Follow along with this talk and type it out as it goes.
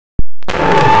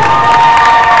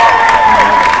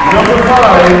Number 5,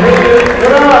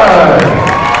 Garage.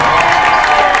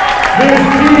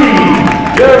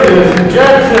 15, Darius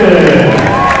Jackson.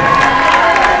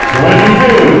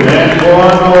 22,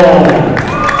 Antoine Holmes.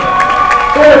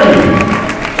 30,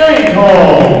 James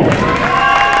Holmes.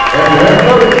 And their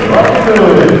coach, Rocky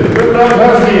Lewis. Good luck,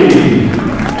 Huskies.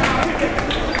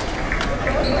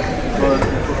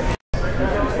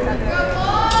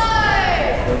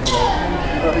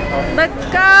 Let's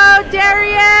go,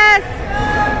 Darius!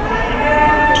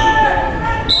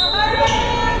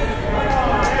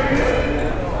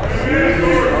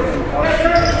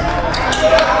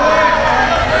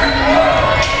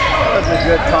 That's a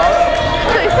good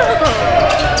toss.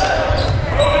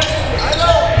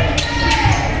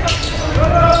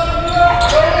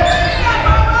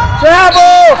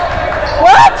 Travel!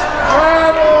 What?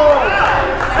 Travel!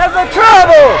 That's a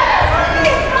travel!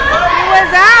 He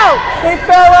was out! They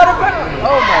fell out of bounds.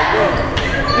 Oh my goodness.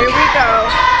 Here we go.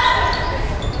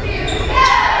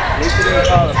 At least they didn't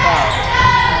call a foul.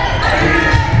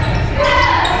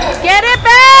 Get it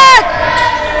back!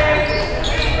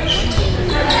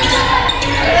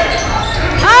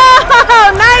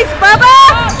 Oh, nice, Bubba!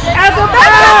 As a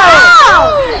foul!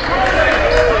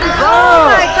 Oh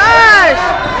my gosh!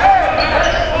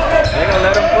 They're gonna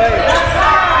let him play.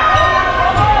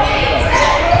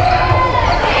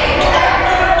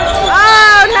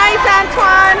 Oh, nice,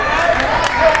 Antoine!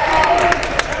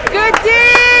 Good D!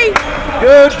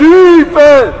 Good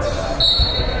defense!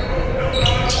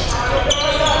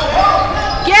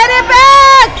 Get it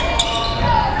back!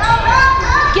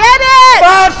 Get it!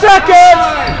 5 seconds!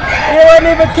 He wasn't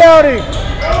even counting.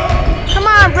 Come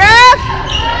on, ref!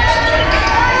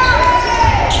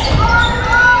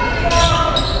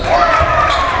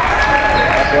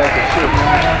 That boy can shoot.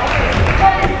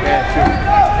 Yeah, shoot.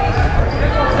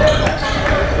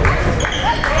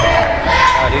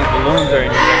 Oh, these balloons are in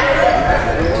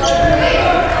here.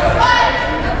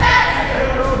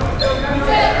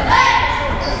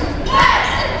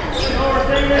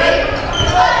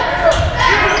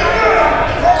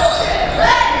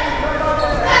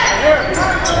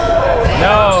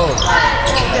 No.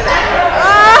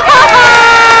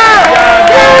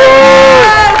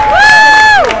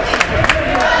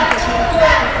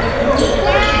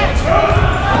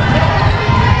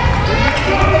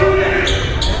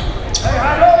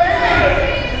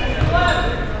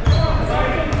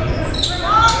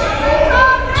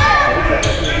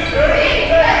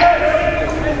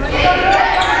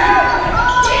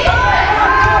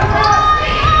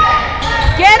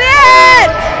 Get it!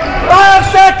 5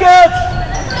 seconds!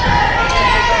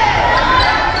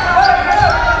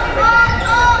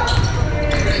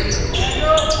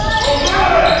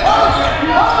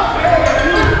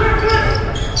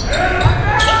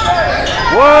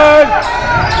 One.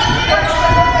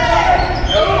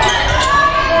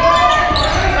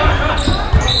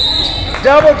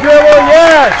 Double dribble,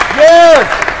 yes, yes.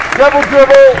 Double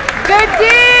dribble. Good D!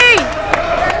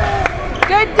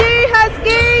 Good D,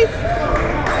 Huskies!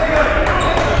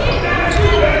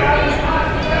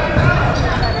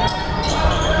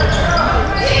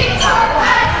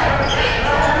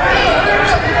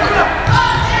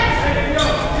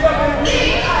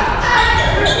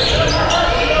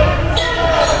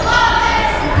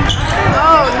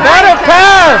 Oh, Not a nice.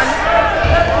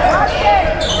 pass.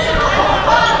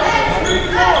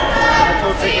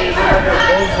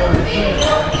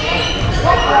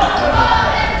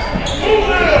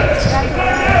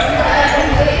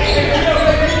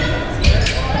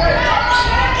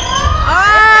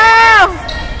 Oh!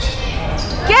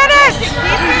 Get it!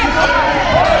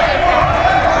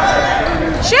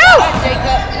 Shoot!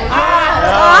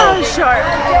 Oh, short.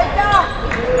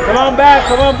 Come on back,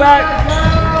 come on back.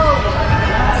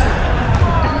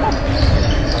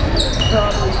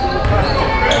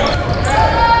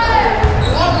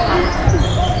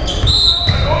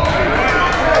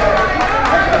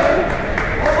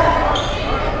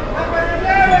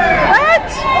 What?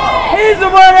 He's the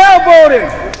one elbowed him.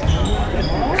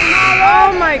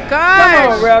 Oh my gosh.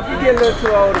 Come on, ref. You get a little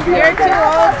too old to be You're out too there.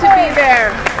 old to be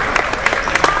there.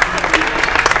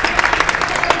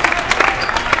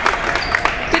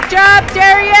 Good job,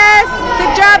 Darius.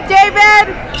 Good job,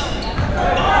 David.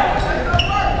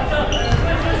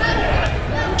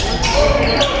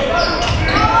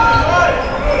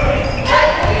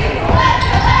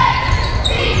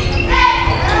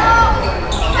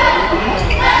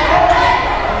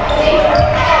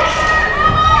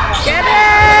 Get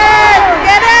it!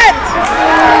 Get it!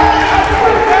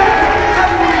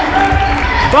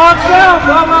 Box out,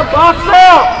 mama, box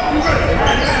out.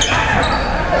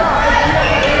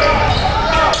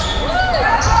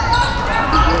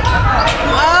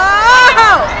 Oh!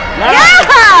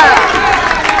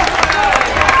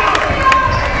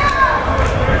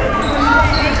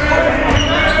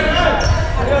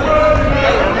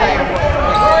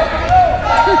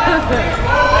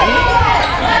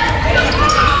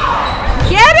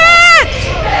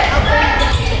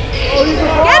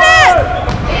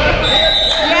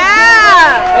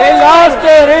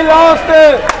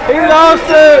 lost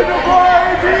it.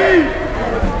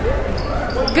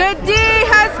 Good D,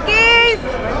 Huskies.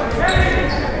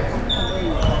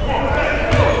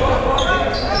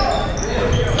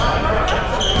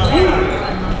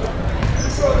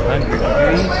 Hungry.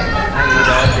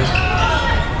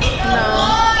 No.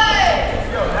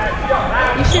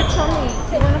 You should tell me.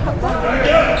 You want a hot dog?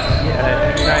 Yeah,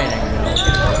 I'm trying.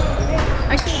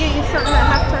 I can get you something at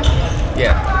halftime.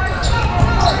 Yeah.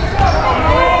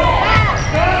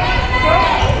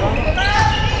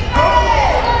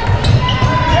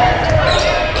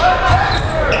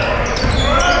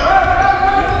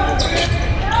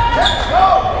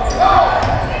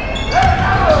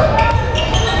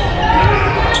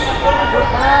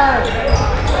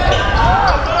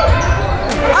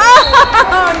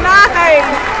 Oh, nice!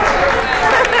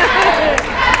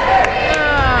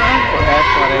 That's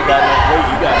why they got no weight.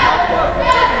 You got knocked out.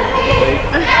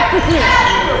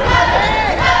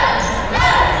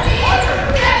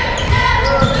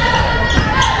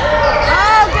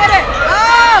 Oh, get it!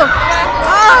 Oh!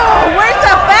 Oh, where's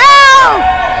the foul?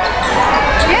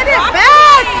 Get it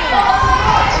back!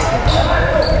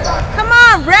 Come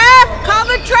on, ref! Call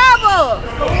the travel!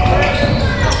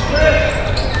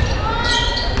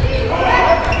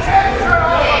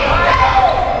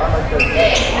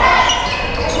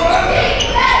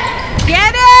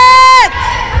 Get it!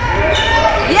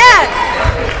 Yes!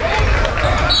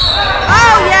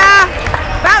 Oh yeah!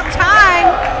 About time!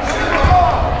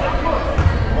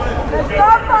 Let's go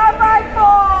 4x4!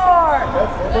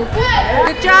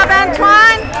 Good job,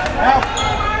 Antoine!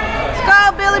 Let's go,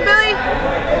 Billy Billy!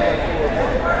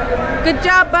 Good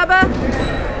job, Bubba!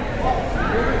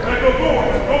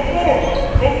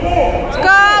 Let's go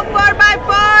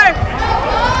 4x4!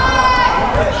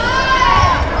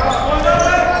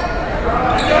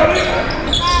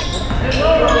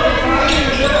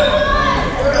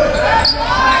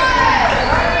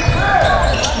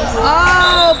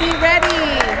 Oh, be ready.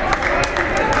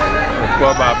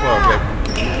 4x4, baby.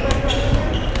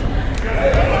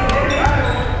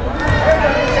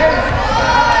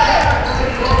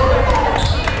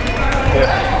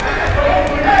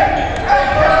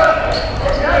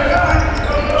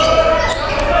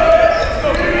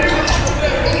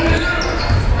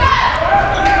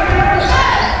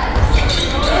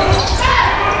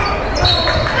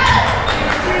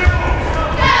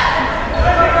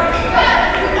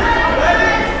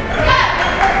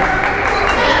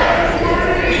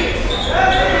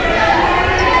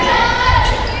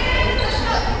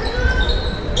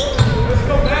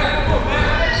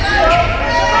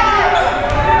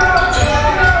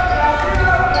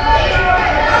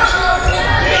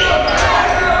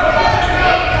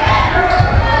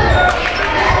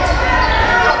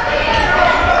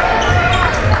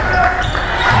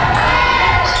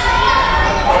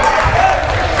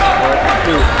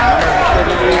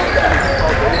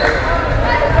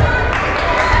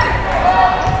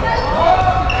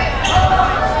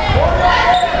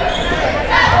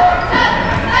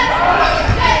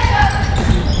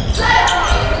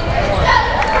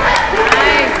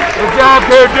 Good job,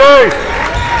 KJ!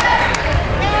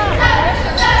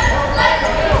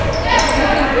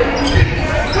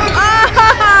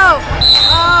 Oh!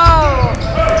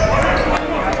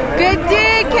 Good D,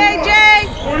 KJ!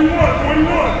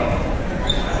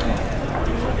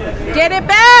 Get it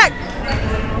back!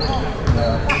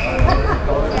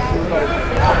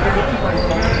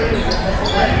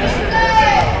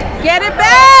 Get it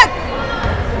back!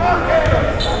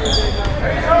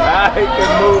 He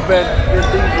can move, man.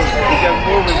 He can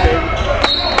move it, baby.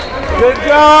 Good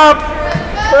job,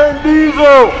 Vin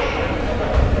Diesel.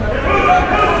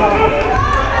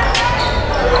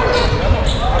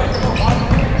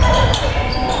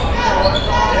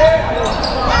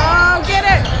 Oh, get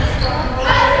it!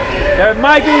 There's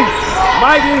Mikey.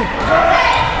 Mikey.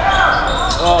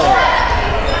 Oh.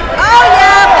 Oh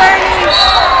yeah, Bernie!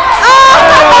 Oh!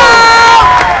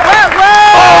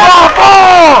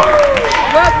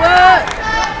 What? What?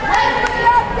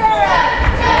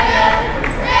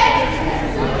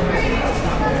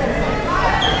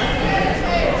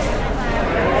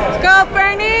 Let's go,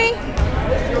 Bernie!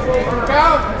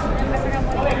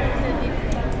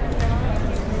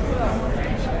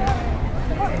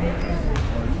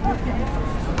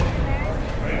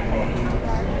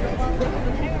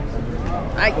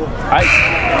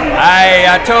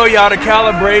 I told y'all to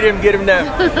calibrate him, get him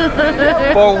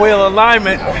that four-wheel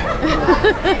alignment.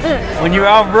 When you're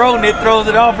off-roading, it throws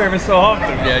it off every so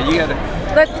often. Yeah, you gotta.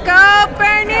 Let's go,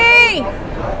 Bernie!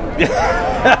 Let's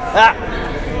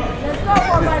go,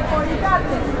 4x4. You got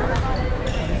this.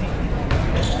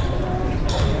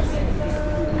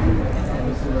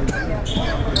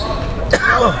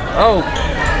 Oh. Too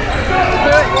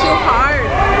hard.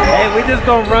 Hey, we just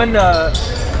gonna run the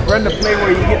play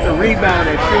where you get the rebound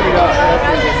and shoot it up. That's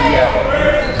what it's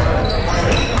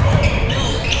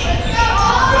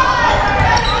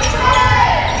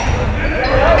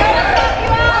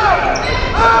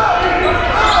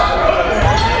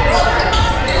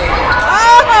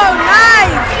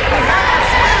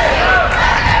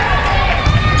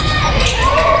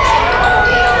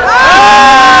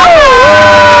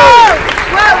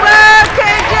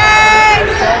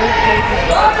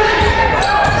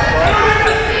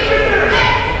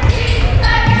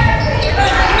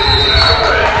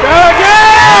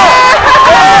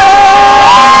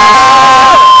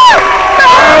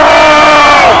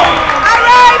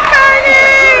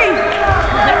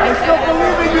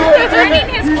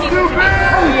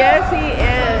Yes, he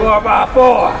is.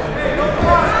 4x4.